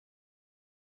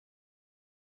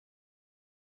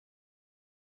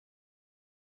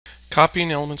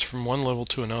Copying elements from one level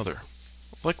to another.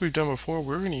 Like we've done before,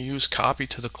 we're going to use copy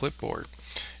to the clipboard,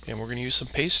 and we're going to use some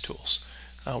paste tools.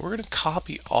 We're going to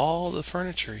copy all the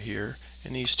furniture here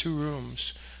in these two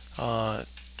rooms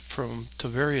from to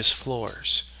various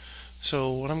floors. So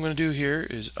what I'm going to do here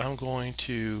is I'm going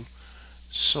to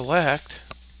select,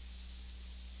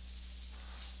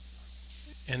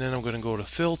 and then I'm going to go to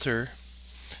filter.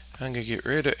 I'm going to get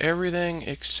rid of everything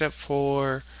except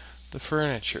for the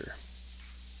furniture.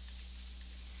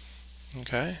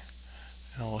 Okay,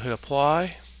 and I'll hit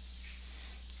apply.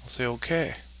 I'll say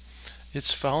OK.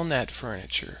 It's found that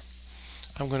furniture.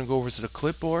 I'm going to go over to the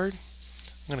clipboard.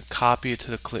 I'm going to copy it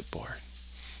to the clipboard.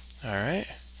 Alright,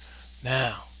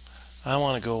 now I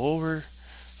want to go over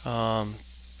and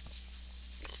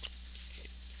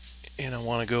I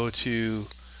want to go to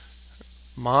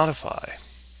modify,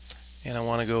 and I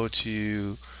want to go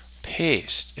to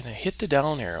paste, and I hit the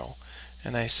down arrow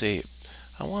and I say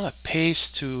I want to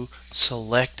paste to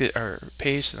selected, or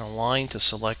paste and align to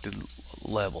selected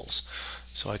levels.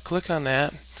 So I click on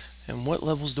that, and what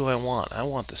levels do I want? I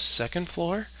want the second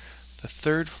floor, the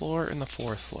third floor, and the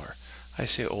fourth floor. I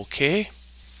say OK,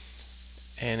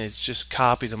 and it's just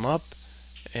copied them up,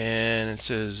 and it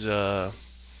says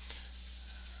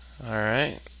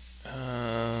alright,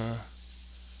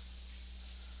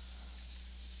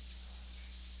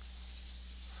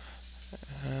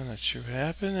 I'm not sure what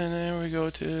happened. And then we go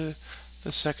to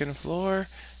the second floor,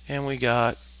 and we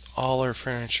got all our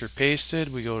furniture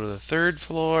pasted. We go to the third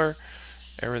floor,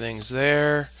 everything's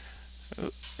there,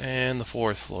 and the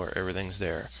fourth floor, everything's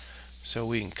there. So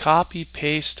we can copy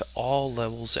paste to all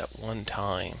levels at one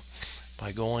time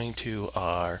by going to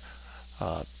our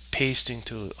pasting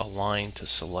to align to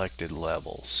selected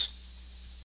levels.